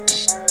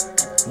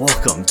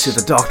Welcome to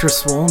the Dr.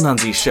 Swole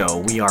Nunzi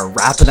Show. We are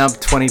wrapping up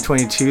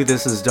 2022.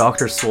 This is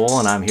Dr. Swole,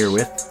 and I'm here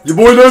with... your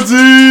boy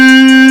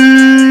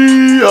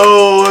Nunzi!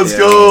 Oh, let's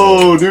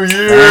go! New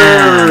year!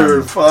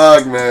 Man.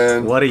 Fuck,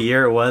 man. What a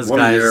year it was, What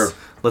a guys. year.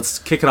 Let's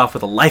kick it off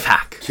with a life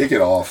hack. Kick it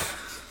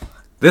off.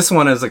 This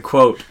one is a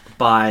quote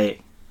by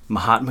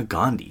Mahatma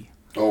Gandhi.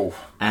 Oh.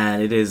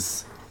 And it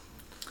is...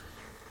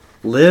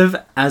 Live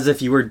as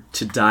if you were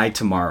to die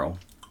tomorrow.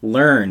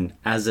 Learn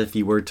as if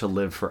you were to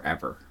live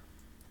forever.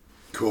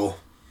 Cool.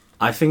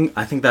 I think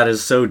that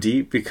is so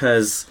deep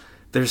because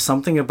there's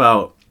something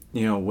about,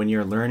 when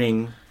you're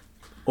learning,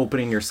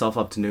 opening yourself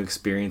up to new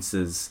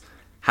experiences,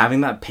 having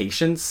that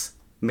patience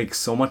makes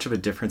so much of a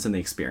difference in the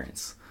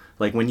experience.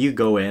 Like when you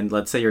go in,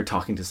 let's say you're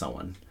talking to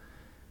someone.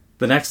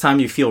 The next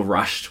time you feel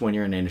rushed when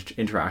you're in an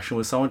interaction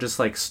with someone, just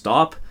like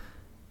stop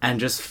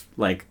and just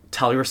like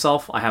tell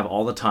yourself, I have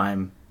all the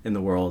time in the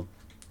world,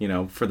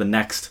 for the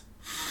next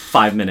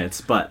 5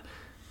 minutes. But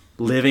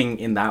living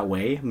in that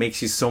way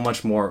makes you so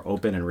much more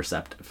open and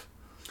receptive.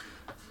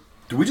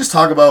 Did we just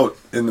talk about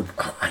we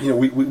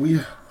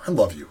I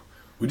love you.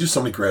 We do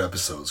so many great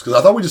episodes because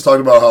I thought we just talked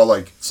about how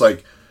it's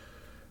like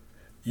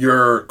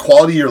your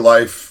quality of your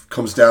life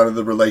comes down to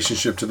the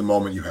relationship to the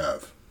moment you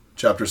have.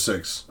 Chapter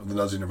 6 of the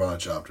Nunzi Nirvana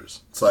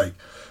chapters. It's like,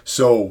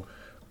 so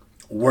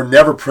we're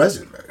never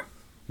present, man.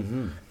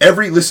 Mm-hmm.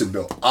 Listen,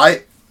 Bill,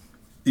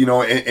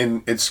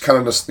 and it's kind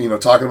of just,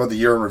 talking about the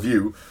year in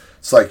review.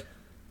 It's like,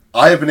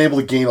 I have been able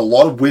to gain a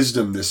lot of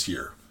wisdom this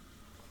year.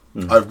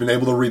 Mm-hmm. I've been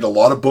able to read a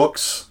lot of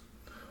books.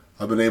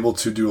 I've been able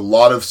to do a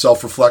lot of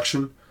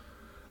self-reflection.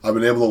 I've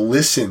been able to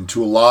listen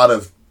to a lot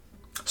of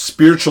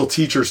spiritual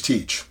teachers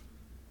teach.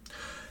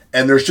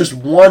 And there's just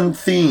one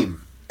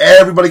theme.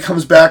 Everybody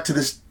comes back to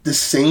this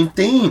same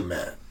theme,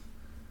 man.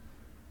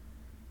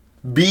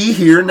 Be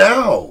here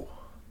now.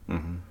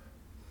 Mm-hmm.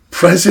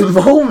 Present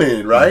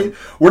moment, right?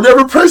 Mm-hmm. We're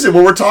never present.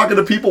 When we're talking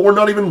to people, we're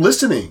not even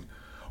listening.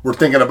 We're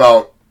thinking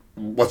about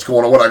what's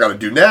going on, what I got to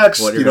do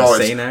next. What you're going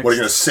to say next. What are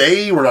you going to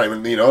say? We're not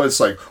even, it's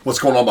like what's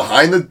going on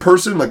behind the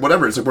person, like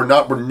whatever. It's like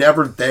we're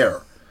never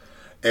there.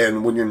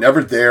 And when you're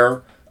never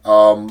there,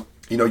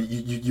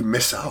 you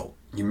miss out.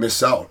 You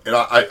miss out. And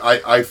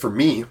I for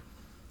me,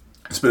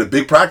 it's been a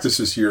big practice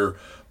this year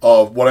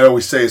of what I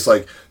always say is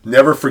like,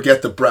 never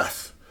forget the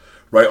breath,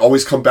 right?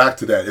 Always come back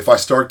to that. If I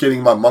start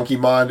getting my monkey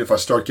mind, if I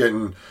start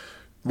getting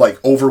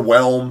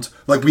overwhelmed,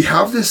 we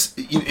have this,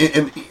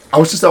 and I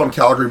was just out in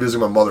Calgary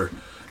visiting my mother.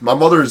 My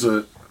mother is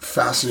a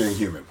fascinating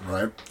human,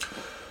 right?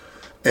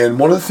 And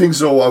one of the things,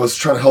 though, I was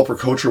trying to help her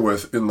coach her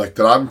with,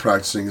 that I'm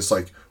practicing, is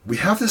we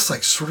have this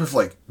sort of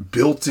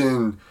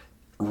built-in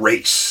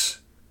race.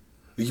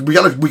 We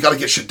gotta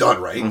get shit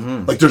done, right?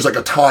 Mm-hmm. There's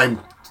a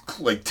time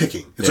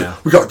ticking. It's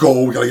we gotta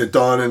go, we gotta get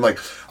done, and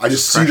I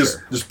just see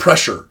this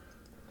pressure,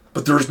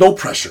 but there is no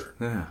pressure.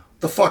 Yeah.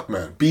 The fuck,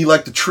 man. Be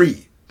like the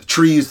tree. The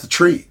tree is the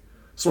tree.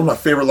 It's one of my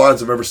favorite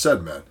lines I've ever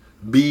said, man.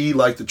 Be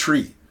like the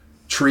tree.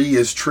 Tree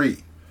is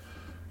tree.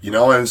 And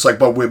it's like,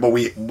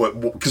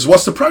 because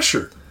what's the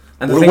pressure?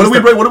 And what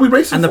are we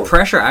bracing for? And the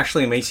pressure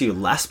actually makes you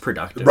less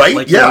productive.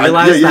 Right? You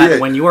realize that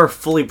when you are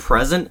fully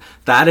present,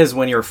 that is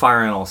when you're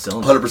firing all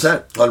cylinders.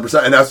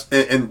 100%. And that's,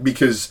 and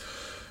because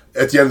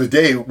at the end of the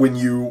day, when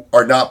you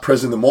are not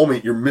present in the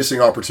moment, you're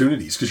missing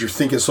opportunities because you're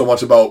thinking so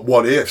much about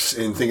what ifs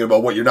and thinking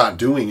about what you're not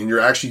doing. And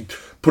you're actually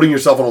putting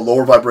yourself on a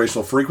lower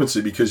vibrational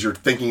frequency because you're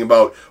thinking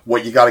about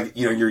what you got to,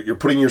 you're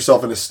putting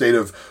yourself in a state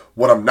of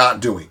what I'm not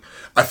doing.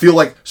 I feel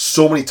like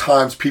so many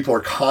times people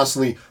are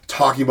constantly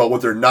talking about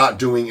what they're not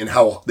doing and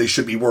how they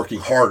should be working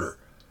harder,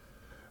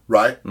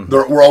 right? Mm-hmm.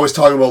 We're always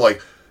talking about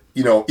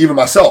even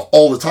myself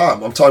all the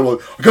time. I'm talking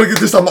about, I gotta get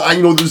this, I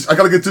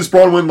gotta get this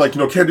broad win,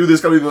 can't do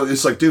this, gotta do this.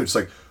 It's like, dude,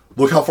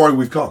 look how far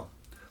we've come.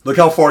 Look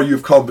how far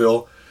you've come,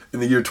 Bill, in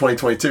the year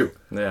 2022.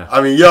 Yeah.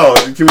 I mean,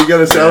 can we get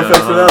a sound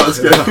effect for that? Let's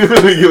get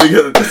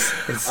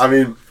it. I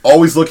mean,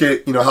 always look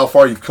at, how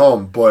far you've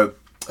come, but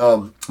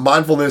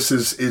mindfulness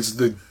is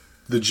the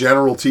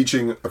general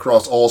teaching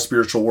across all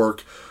spiritual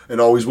work and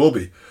always will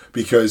be,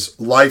 because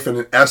life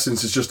in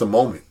essence is just a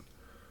moment.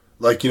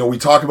 We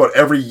talk about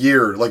every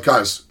year,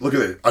 guys, look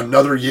at it,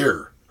 another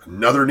year,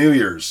 another New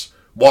Year's.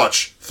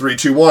 Watch, 3,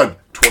 2, 1,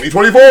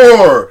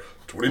 2024,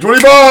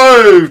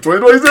 2025,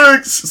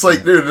 2026. It's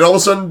dude, and all of a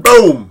sudden,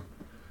 boom.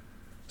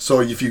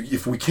 So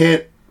if we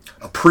can't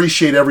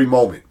appreciate every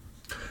moment,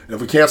 and if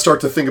we can't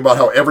start to think about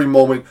how every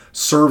moment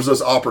serves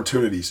us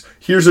opportunities,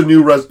 here's a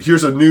new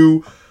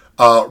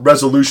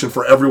resolution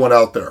for everyone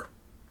out there.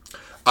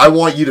 I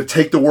want you to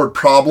take the word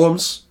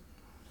problems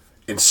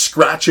and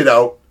scratch it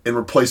out and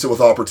replace it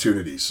with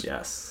opportunities.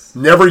 Yes.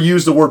 Never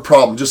use the word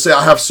problem. Just say,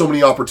 I have so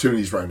many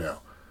opportunities right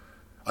now.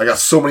 I got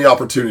so many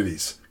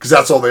opportunities. Because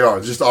that's all they are.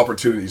 It's just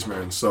opportunities,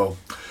 man. So,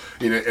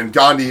 and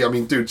Gandhi, I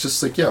mean, dude,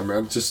 just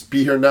man, just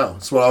be here now.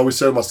 That's what I always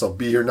say to myself,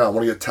 be here now. I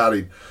want to get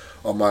tatted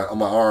on my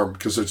arm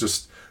because it's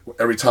just,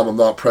 every time I'm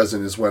not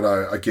present is when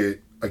I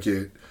get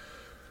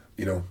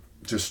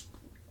just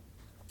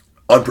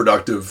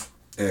unproductive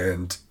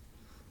and,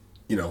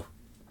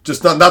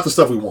 just not the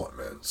stuff we want,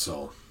 man.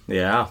 So.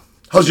 Yeah.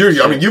 How's your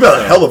year? I mean, you've had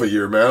a hell of a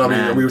year, man. I mean,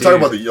 Man, we were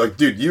dude. talking about like,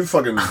 dude, you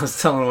fucking. I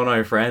was telling one of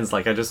my friends,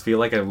 like, I just feel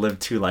like I've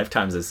lived 2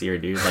 lifetimes this year,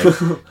 dude.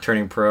 Like,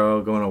 turning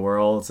pro, going to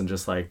Worlds, and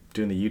just, like,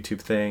 doing the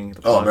YouTube thing,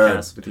 the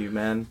podcast with you,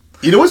 man.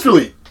 You know what's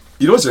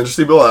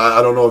interesting, Bill?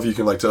 I don't know if you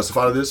can, like,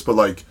 testify to this, but,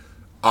 like,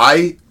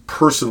 I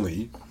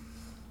personally,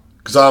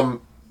 because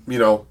I'm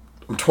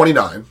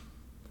 29,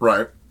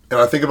 right? And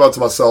I think about to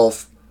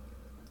myself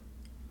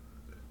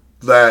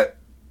that,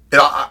 and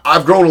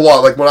I've grown a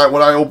lot. Like,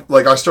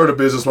 I started a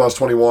business when I was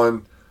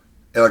 21,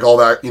 and, like, all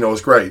that, it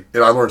was great.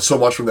 And I learned so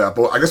much from that.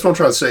 But I guess what I'm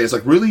trying to say is,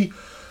 like, really,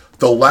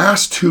 the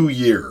last 2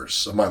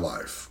 years of my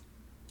life,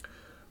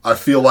 I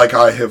feel like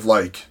I have,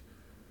 like,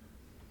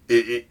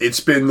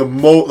 it's been the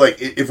most,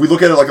 like, if we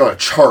look at it, like, on a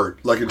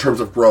chart, like, in terms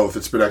of growth,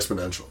 it's been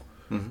exponential,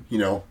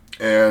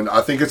 And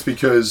I think it's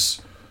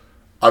because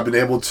I've been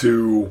able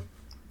to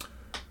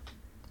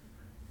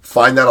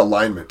find that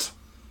alignment,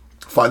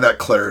 find that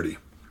clarity,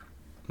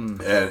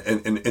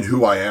 and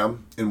who I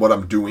am, and what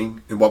I'm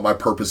doing, and what my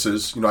purpose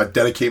is. I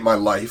dedicate my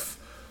life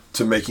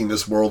to making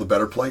this world a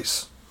better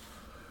place.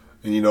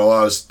 And,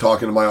 I was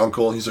talking to my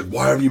uncle, and he's like,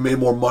 why have you made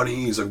more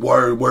money? He's like,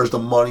 where's the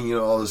money?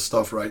 All this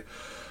stuff, right?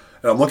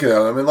 And I'm looking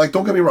at him, and, like,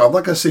 don't get me wrong, I'm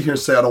not going to sit here and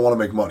say I don't want to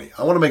make money.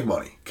 I want to make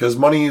money, because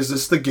money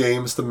is the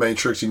game, it's the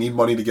matrix. You need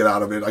money to get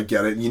out of it. I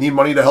get it. You need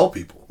money to help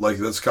people. Like,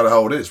 that's kind of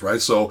how it is, right?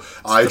 So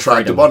I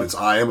attract abundance.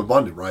 I am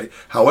abundant, right?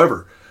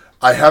 However,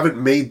 I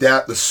haven't made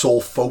that the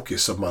sole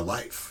focus of my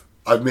life.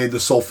 I've made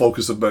the sole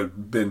focus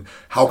been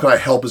how can I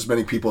help as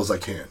many people as I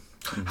can?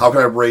 How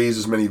can I raise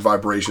as many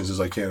vibrations as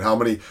I can? How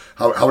many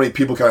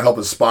people can I help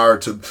inspire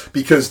to?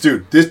 Because,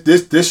 dude,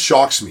 this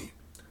shocks me.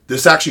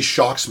 This actually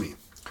shocks me.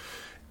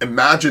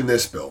 Imagine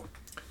this, Bill.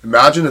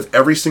 Imagine if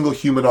every single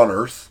human on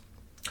Earth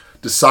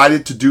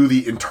decided to do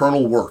the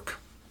internal work.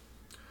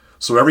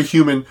 So every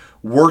human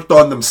worked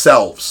on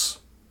themselves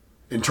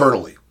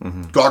internally,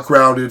 got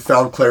grounded,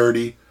 found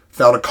clarity,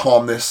 found a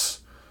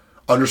calmness,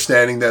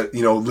 understanding that,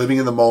 living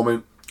in the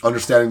moment,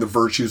 understanding the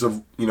virtues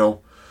of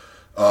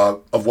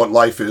what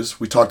life is.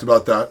 We talked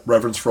about that.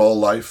 Reverence for all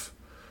life,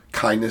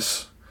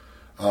 kindness.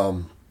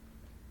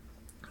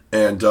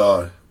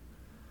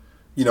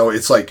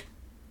 It's like,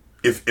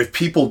 if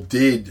people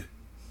did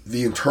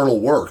the internal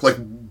work, like,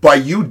 by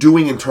you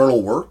doing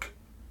internal work,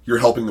 you're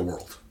helping the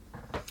world.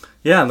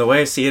 Yeah, and the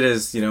way I see it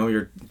is,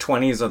 your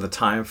 20s are the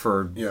time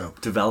for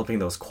developing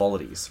those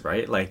qualities,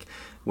 right? Like,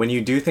 when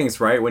you do things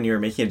right, when you're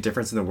making a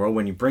difference in the world,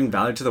 when you bring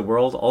value to the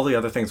world, all the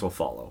other things will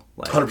follow.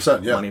 Like,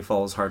 100%, yeah. Money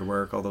follows hard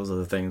work, all those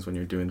other things when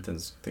you're doing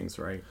things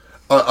right.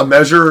 A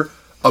measure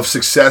of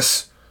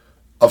success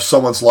of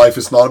someone's life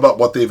is not about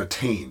what they've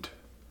attained.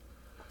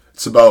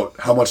 It's about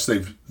how much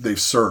they've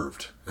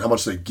served, how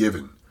much they've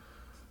given.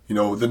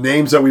 The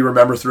names that we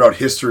remember throughout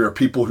history are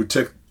people who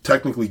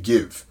technically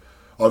give.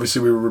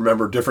 Obviously, we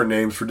remember different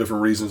names for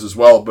different reasons as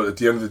well, but at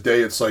the end of the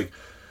day, it's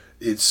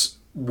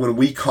when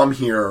we come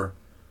here,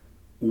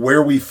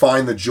 where we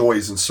find the joy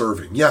is in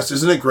serving. Yes,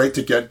 isn't it great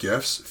to get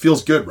gifts? It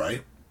feels good,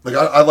 right? Like,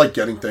 I like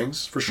getting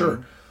things, for sure.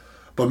 Mm-hmm.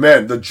 But,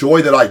 man, the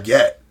joy that I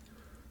get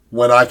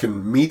when I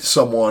can meet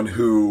someone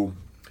who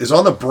is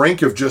on the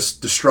brink of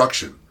just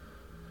destruction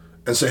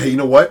and say, hey, you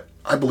know what?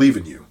 I believe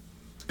in you.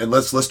 And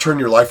let's turn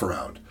your life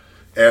around.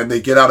 And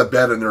they get out of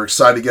bed and they're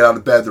excited to get out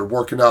of bed. They're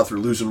working out. They're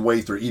losing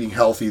weight. They're eating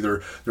healthy.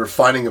 They're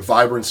finding a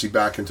vibrancy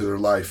back into their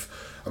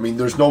life. I mean,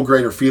 there's no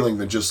greater feeling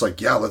than just like,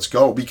 yeah, let's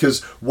go.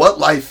 Because what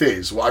life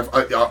is,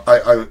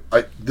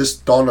 this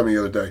dawned on me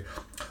the other day.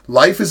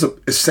 Life is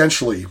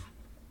essentially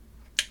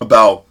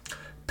about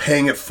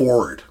paying it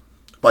forward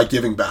by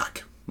giving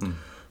back.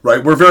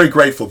 Right? We're very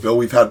grateful, Bill.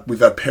 We've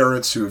had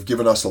parents who have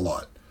given us a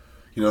lot.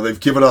 They've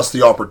given us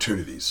the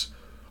opportunities.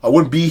 I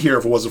wouldn't be here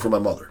if it wasn't for my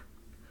mother.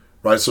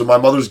 Right? So my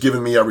mother's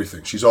given me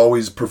everything. She's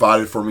always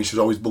provided for me. She's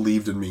always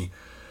believed in me.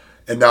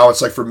 And now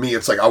it's like, for me,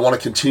 it's like I want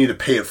to continue to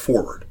pay it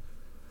forward.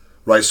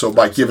 Right? So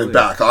by giving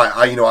back,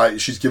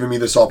 she's given me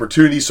this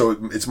opportunity, so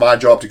it's my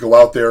job to go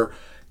out there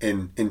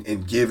and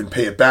give and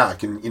pay it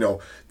back. And,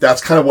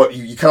 that's kind of what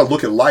you kind of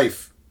look at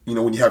life,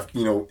 when you have,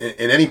 and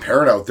any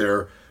parent out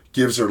there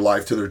gives their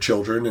life to their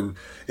children. And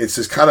it's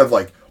this kind of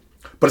like,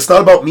 but it's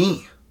not about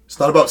me. It's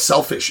not about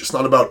selfish. It's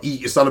not about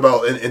eat. It's not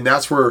about, and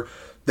that's where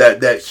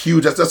that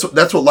huge,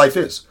 that's what life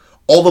is.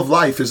 All of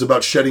life is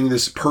about shedding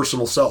this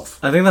personal self.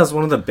 I think that's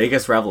one of the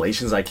biggest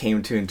revelations I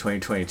came to in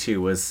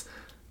 2022 was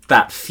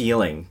that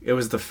feeling. It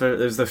was the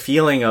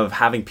feeling of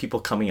having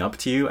people coming up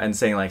to you and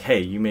saying like, hey,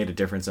 you made a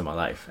difference in my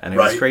life. And it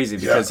was crazy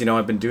because,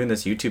 I've been doing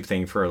this YouTube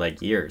thing for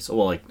like years.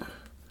 Well,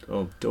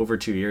 over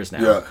 2 years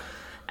now. Yeah.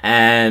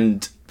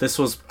 And this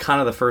was kind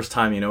of the first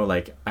time,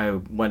 like I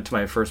went to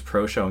my first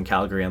pro show in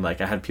Calgary and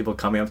like I had people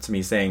coming up to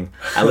me saying,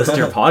 I listened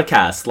to your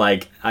podcast.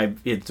 Like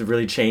it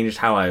really changed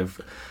how I've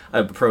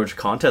approached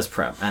contest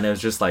prep. And it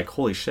was just like,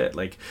 holy shit.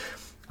 Like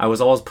I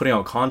was always putting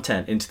out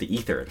content into the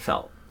ether, it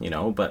felt,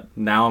 but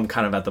now I'm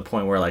kind of at the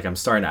point where like I'm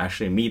starting to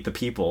actually meet the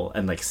people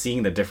and like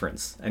seeing the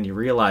difference. And you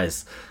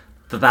realize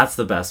that that's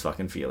the best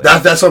fucking feeling.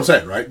 That's what I'm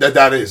saying, right?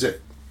 That is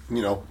it,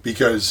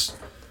 because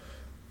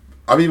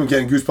I'm even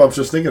getting goosebumps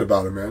just thinking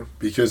about it, man,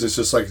 because it's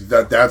just like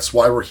that's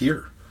why we're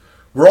here.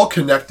 We're all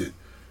connected.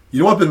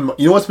 You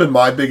know what's been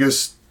my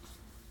biggest.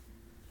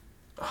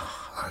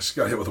 I just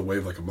got hit with a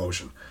wave like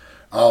emotion.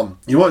 You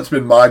know what's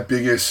been my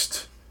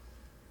biggest.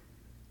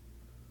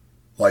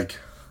 Like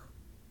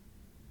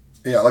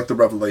the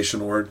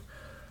revelation word.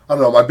 I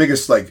don't know. My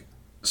biggest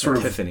sort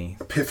of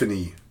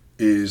epiphany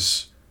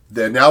is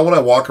that now when I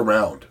walk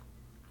around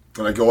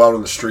and I go out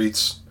on the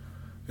streets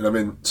and I'm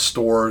in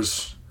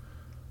stores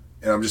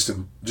and I'm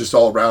just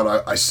all around,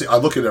 I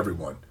look at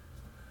everyone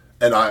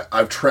and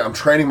I'm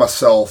training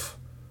myself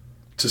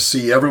to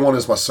see everyone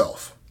as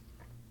myself.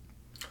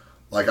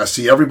 Like I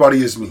see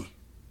everybody as me.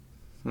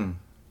 And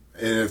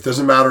it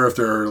doesn't matter if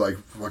they're like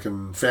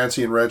fucking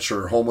fancy and rich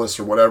or homeless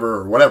or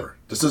whatever.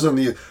 This doesn't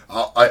mean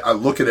I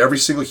look at every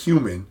single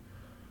human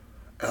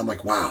and I'm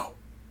like, wow.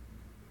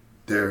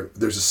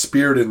 There's a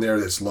spirit in there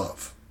that's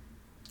love,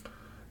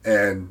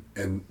 and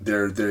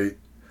they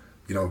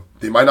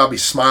might not be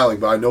smiling,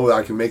 but I know that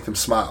I can make them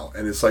smile,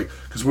 and it's like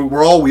because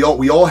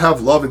we all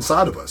have love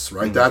inside of us,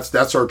 right? Mm-hmm.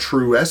 That's our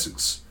true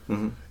essence,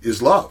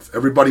 is love.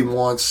 Everybody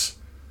wants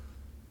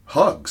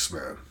hugs,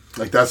 man.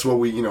 Like that's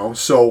what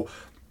So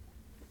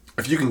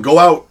if you can go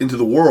out into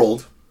the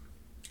world,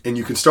 and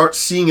you can start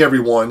seeing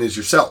everyone as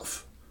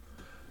yourself,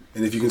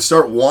 and if you can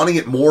start wanting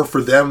it more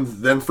for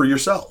them than for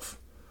yourself.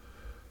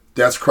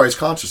 That's Christ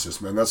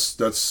consciousness, man. That's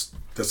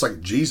like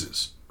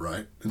Jesus,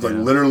 right? It's like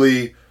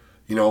literally,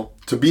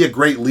 to be a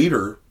great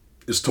leader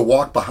is to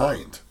walk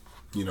behind,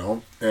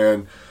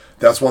 and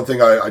that's one thing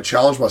I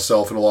challenge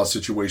myself in a lot of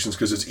situations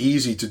because it's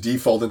easy to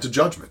default into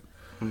judgment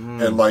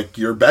and like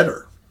you're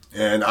better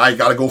and I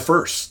got to go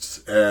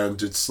first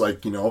and it's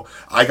like,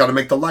 I got to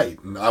make the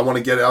light and I want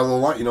to get out of the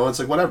light, it's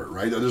like whatever,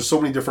 right? There's so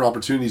many different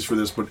opportunities for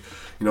this, but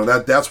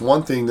that's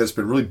one thing that's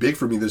been really big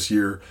for me this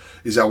year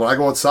is that when I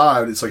go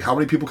outside, it's like how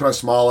many people can I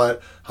smile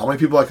at? How many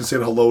people I can say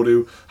hello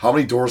to? How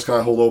many doors can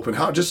I hold open?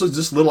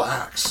 Just little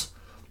acts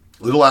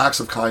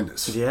of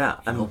kindness. Yeah,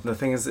 and the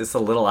thing is, it's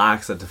the little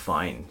acts that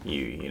define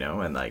you,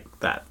 and like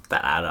that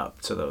add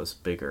up to those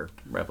bigger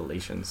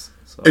revelations.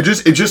 So. It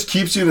just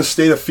keeps you in a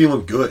state of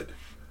feeling good.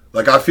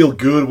 Like I feel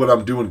good when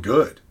I'm doing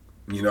good,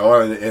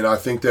 and I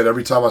think that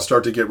every time I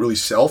start to get really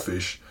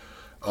selfish,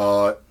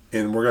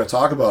 and we're going to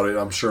talk about it,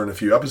 I'm sure, in a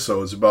few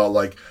episodes, about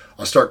like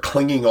I start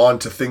clinging on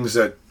to things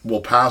that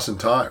will pass in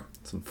time.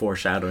 Some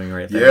foreshadowing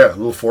right there. Yeah, a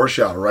little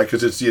foreshadow, right?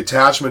 Because it's the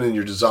attachment in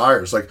your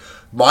desires. Like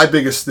my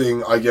biggest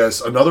thing, I guess,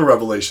 another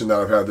revelation that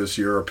I've had this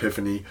year,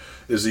 epiphany,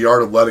 is the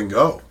art of letting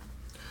go.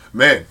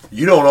 Man,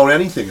 you don't own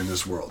anything in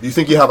this world. You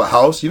think you have a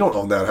house? You don't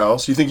own that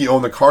house. You think you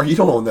own the car? You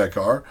don't own that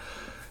car.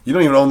 You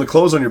don't even own the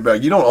clothes on your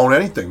back. You don't own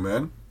anything,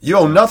 man. You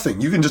own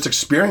nothing. You can just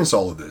experience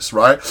all of this,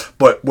 right?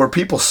 But where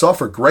people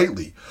suffer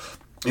greatly,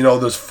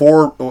 there's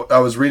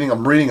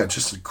I'm reading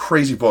just a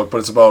crazy book, but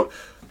it's about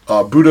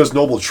Buddha's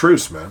Noble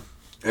Truths, man.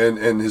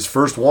 And his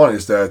first one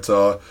is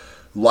that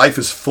life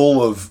is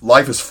full of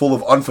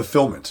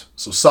unfulfillment.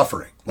 So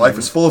suffering. Life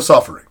is full of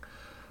suffering,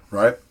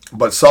 right?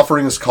 But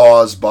suffering is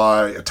caused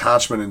by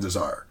attachment and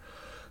desire.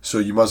 So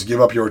you must give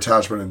up your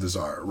attachment and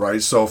desire,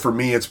 right? So for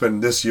me, it's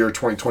been this year,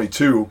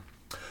 2022.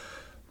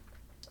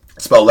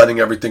 It's about letting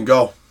everything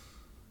go.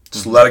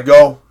 Just let it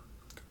go.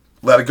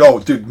 Let it go.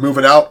 Dude,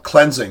 moving out,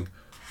 cleansing.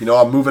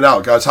 I'm moving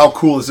out. Guys, how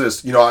cool is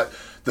this?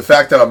 The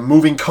fact that I'm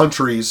moving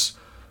countries,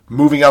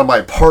 moving out of my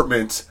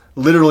apartment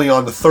literally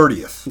on the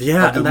 30th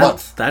of the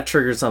month. That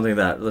triggered something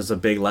that was a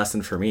big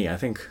lesson for me. I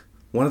think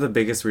one of the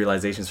biggest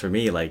realizations for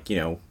me,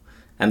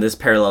 and this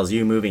parallels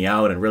you moving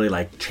out and really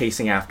like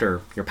chasing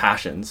after your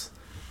passions.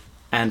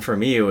 And for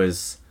me, it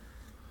was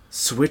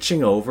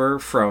switching over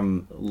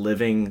from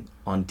living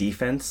on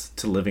defense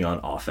to living on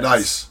offense.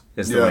 Nice.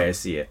 Is the way I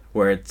see it.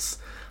 Where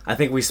I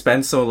think we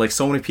spend so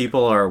many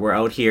people we're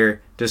out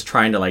here just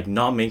trying to like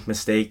not make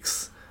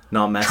mistakes,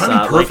 not mess up. Trying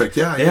to be perfect,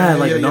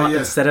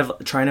 instead of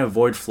trying to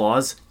avoid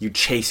flaws, you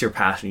chase your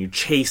passion. You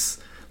chase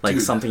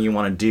something you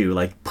want to do.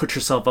 Like put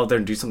yourself out there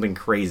and do something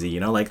crazy.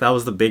 Like that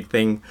was the big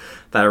thing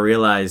that I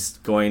realized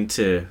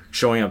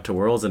showing up to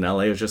Worlds in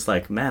LA was just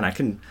like,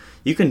 man,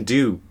 you can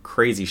do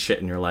crazy shit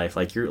in your life.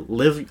 Like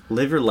live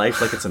your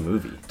life like it's a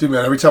movie. Dude,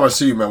 man, every time I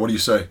see you, man, what do you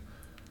say?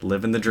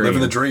 Living the dream.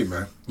 Living the dream,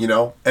 man.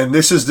 And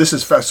this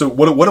is fast. So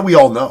what do we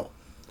all know?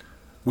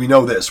 We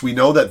know this. We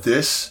know that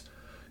this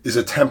is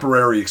a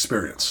temporary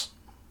experience.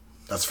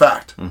 That's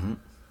fact. Mm-hmm.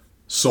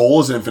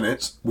 Soul is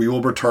infinite. We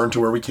will return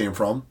to where we came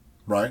from,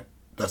 right?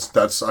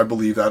 That's I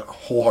believe that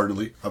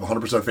wholeheartedly. I have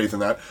 100% faith in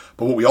that.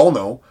 But what we all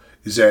know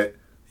is that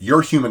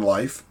your human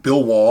life,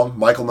 Bill Wong,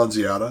 Michael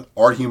Nunziata,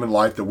 our human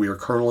life that we are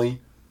currently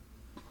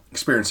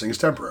experiencing is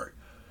temporary.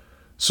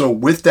 So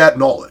with that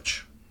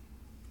knowledge,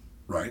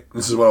 right?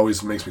 This is what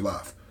always makes me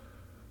laugh.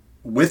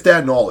 With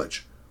that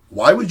knowledge,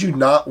 why would you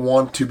not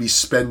want to be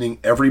spending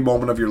every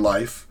moment of your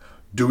life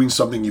doing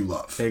something you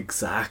love?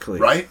 Exactly.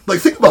 Right? Like,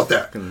 think about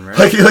that.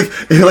 Right.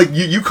 Like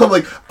you come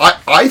like,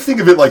 I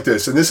think of it like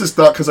this, and this is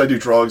not because I do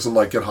drugs and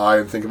like get high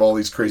and think of all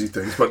these crazy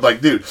things, but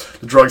like, dude,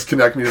 the drugs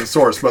connect me to the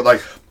source. But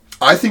like,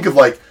 I think of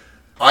like,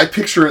 I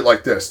picture it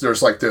like this.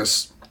 There's like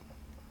this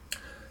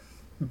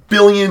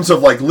billions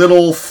of like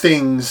little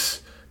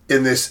things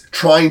in this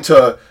trying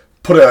to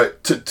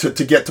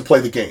to get to play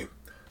the game.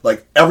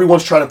 Like,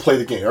 everyone's trying to play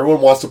the game.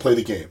 Everyone wants to play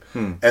the game.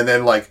 And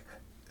then, like,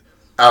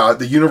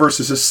 the universe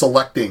is just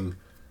selecting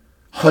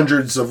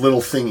hundreds of little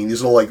thingies.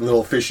 These are like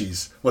little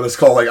fishies. What it's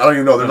called, like, I don't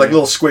even know. They're like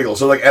little squiggles.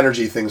 They're like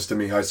energy things to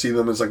me. I see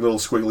them as like little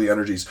squiggly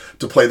energies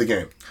to play the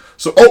game.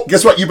 So,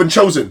 guess what? You've been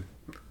chosen.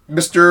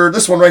 Mr.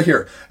 This one right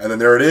here. And then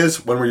there it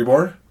is. When were you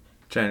born?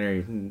 January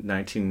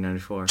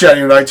 1994.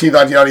 January 19th,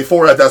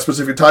 1994. At that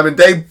specific time and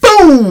day,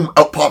 boom!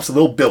 Out pops a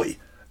little Billy.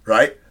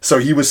 Right? So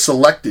he was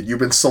selected. You've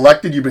been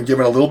selected. You've been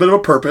given a little bit of a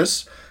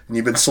purpose. And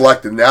you've been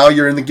selected. Now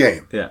you're in the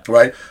game. Yeah.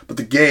 Right? But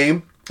the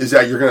game is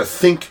that you're going to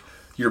think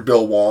you're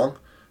Bill Wong.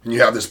 And you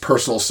have this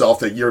personal self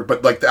that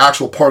but like the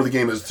actual part of the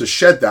game is to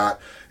shed that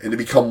and to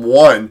become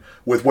one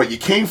with what you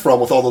came from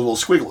with all the little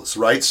squiggles,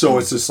 right? So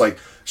it's this like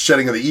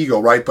shedding of the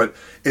ego, right? But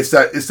it's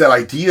that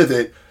idea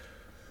that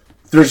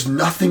there's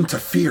nothing to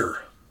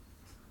fear,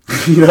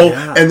 you know?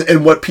 Yeah.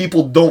 And what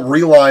people don't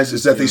realize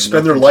is that they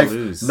spend their life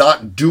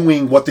not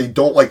doing what they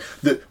don't like.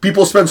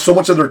 People spend so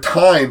much of their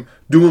time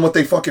doing what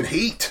they fucking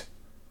hate.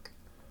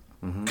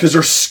 Because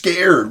they're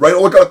scared, right?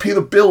 Oh, I gotta pay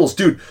the bills.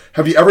 Dude,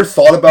 have you ever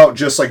thought about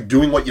just like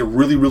doing what you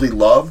really, really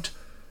loved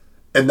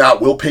and that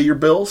will pay your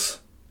bills?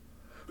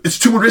 It's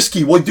too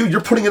risky. Well, dude,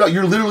 you're putting it out.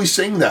 You're literally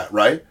saying that,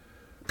 right?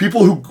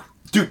 People who,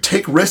 dude,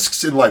 take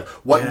risks in life.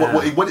 What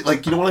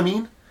like, you know what I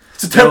mean?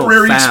 It's a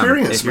temporary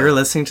experience. If you're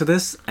listening to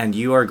this and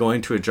you are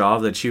going to a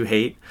job that you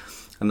hate,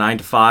 a 9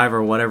 to 5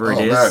 or whatever it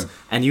is, man,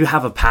 and you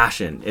have a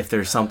passion, if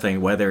there's something,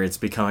 whether it's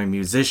becoming a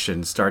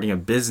musician, starting a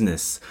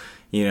business,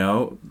 you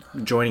know,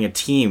 joining a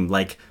team,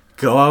 like,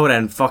 go out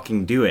and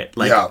fucking do it.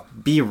 Like,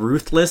 be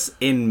ruthless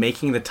in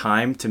making the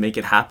time to make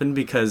it happen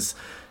because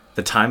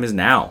the time is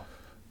now.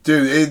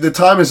 Dude, the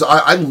time is,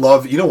 I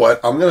love, you know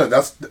what,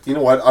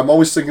 I'm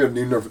always thinking of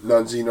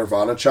Nunzi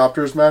Nirvana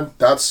chapters, man.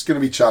 That's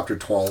going to be chapter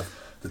 12.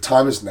 The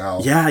time is now.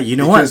 Yeah, you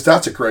know what? Because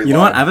that's a great line. You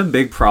know what? I have a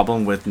big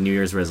problem with New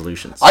Year's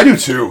resolutions. I do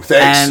too.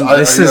 Thanks.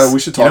 And we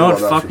should talk about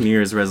that. Fuck New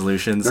Year's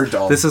resolutions. They're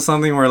dumb. This is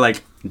something where,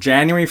 like,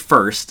 January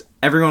 1st,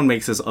 everyone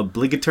makes this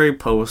obligatory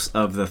post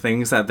of the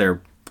things that they're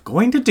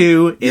going to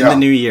do in the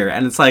new year.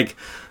 And it's like,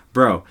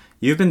 bro,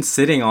 you've been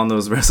sitting on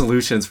those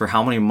resolutions for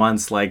how many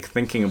months, like,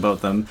 thinking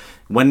about them.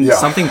 When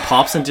something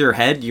pops into your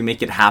head, you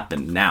make it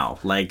happen now.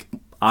 Like,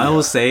 I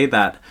always say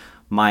that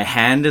my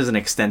hand is an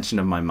extension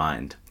of my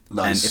mind.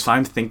 Nice. And if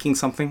I'm thinking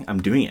something,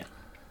 I'm doing it.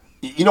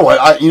 You know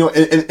what?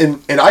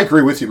 And I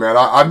agree with you, man.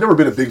 I've never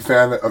been a big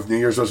fan of New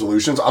Year's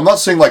resolutions. I'm not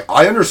saying, like,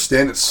 I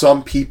understand that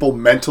some people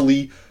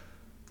mentally,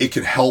 it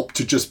can help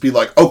to just be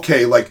like,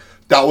 okay, like,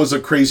 that was a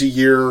crazy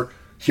year.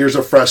 Here's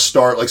a fresh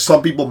start. Like,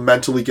 some people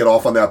mentally get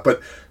off on that.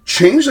 But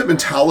change that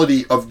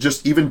mentality of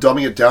just even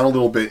dumbing it down a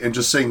little bit and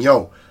just saying,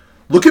 yo,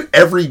 look at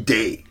every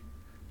day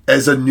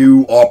as a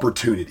new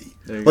opportunity.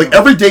 Like,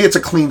 every day it's a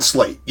clean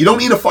slate. You don't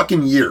need a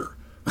fucking year.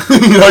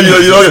 you know,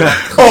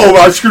 oh,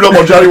 I screwed up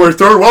on January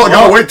 3rd. Well, I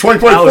gotta wait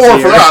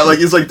 2024 for that. Like,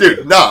 it's like,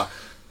 dude, nah,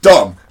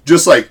 dumb.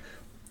 Just like,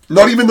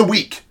 not even the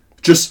week.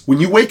 Just when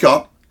you wake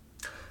up,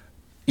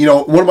 you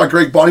know, one of my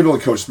great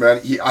bodybuilding coaches,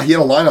 man, he had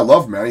a line I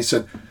love, man. He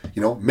said,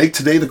 you know, make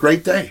today the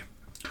great day.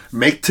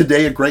 Make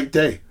today a great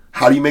day.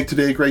 How do you make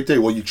today a great day?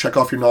 Well, you check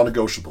off your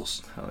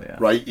non-negotiables. Hell yeah.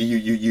 Right?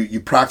 You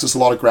practice a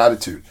lot of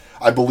gratitude.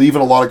 I believe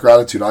in a lot of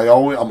gratitude.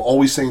 I'm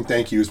always saying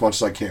thank you as much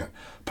as I can,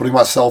 putting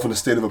myself in a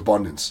state of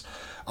abundance.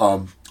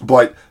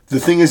 But the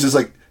thing is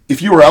like,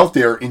 if you are out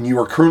there and you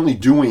are currently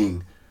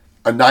doing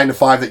a 9 to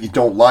 5 that you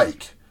don't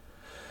like,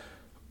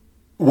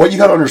 what you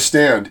got to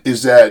understand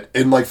is that,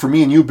 and like for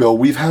me and you, Bill,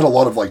 we've had a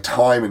lot of like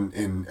time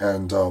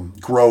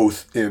and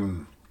growth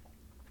in,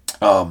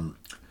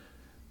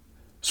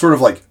 sort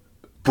of like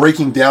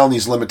breaking down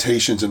these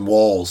limitations and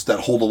walls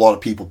that hold a lot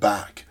of people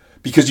back.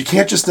 Because you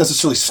can't just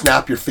necessarily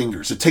snap your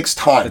fingers. It takes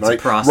time, it's right?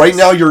 A process. Right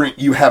now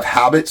you have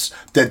habits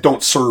that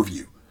don't serve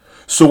you.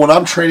 So when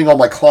I'm training all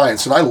my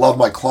clients, and I love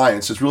my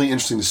clients, it's really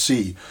interesting to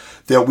see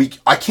that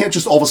I can't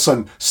just all of a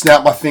sudden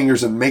snap my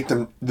fingers and make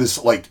them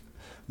this, like,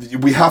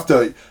 we have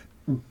to,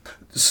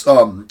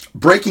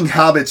 breaking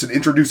habits and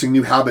introducing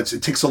new habits,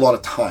 it takes a lot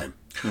of time,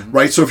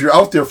 right? So if you're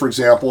out there, for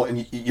example,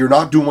 and you're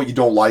not doing what you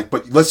don't like,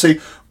 but let's say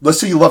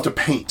you love to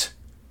paint,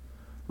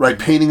 right?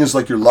 Painting is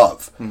like your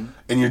love,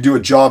 and you do a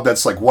job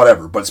that's like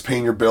whatever, but it's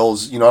paying your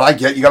bills, you know, and I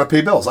get, you got to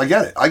pay bills. I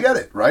get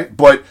it, right?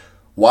 But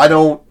why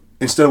don't,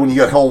 instead of when you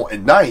get home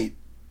at night,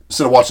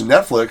 instead of watching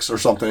Netflix or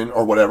something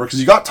or whatever, because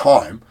you got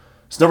time,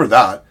 it's never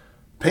that,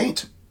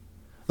 paint.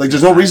 Like,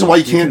 there's no reason why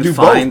you can't do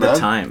both, man. The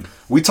time.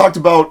 We talked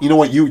about, you know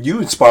what, you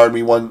inspired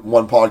me one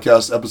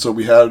podcast episode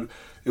we had.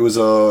 It was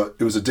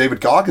a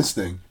David Goggins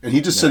thing, and he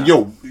just said,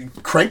 yo,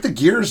 crank the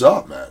gears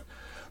up, man.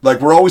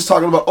 Like, we're always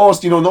talking about,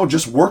 no,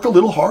 just work a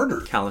little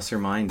harder. Callous your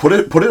mind. Put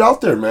it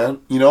out there,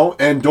 man, you know,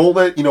 and don't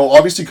let, you know,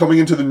 obviously coming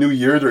into the new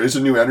year, there is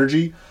a new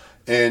energy,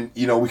 and,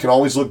 you know, we can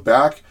always look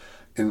back.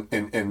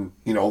 And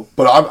you know,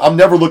 but I'm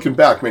never looking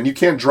back, man. You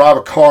can't drive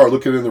a car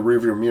looking in the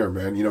rearview mirror,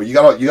 man. You know, you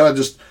gotta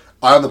just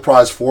eye on the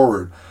prize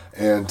forward,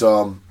 and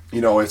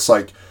you know, it's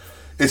like,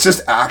 it's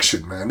just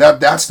action, man.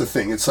 That's the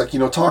thing. It's like, you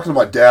know, talking to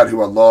my dad,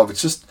 who I love.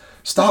 It's just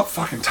stop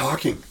fucking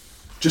talking.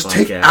 Just Fuck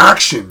take yeah.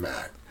 action,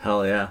 man.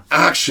 Hell yeah.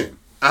 Action.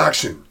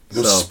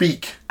 You'll So-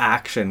 speak.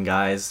 Action,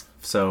 guys.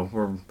 So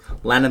we're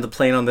landing the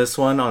plane on this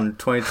one on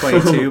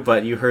 2022,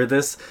 but you heard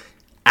this.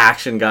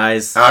 Action,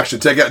 guys. Action.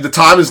 Take it. The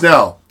time is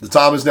now. The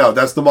time is now.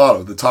 That's the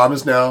motto. The time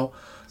is now.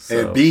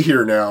 So- And be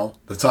here now.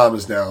 The time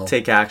is now.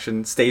 Take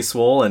action. Stay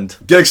swole and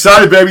Get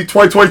excited, baby.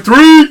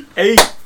 2023. hey.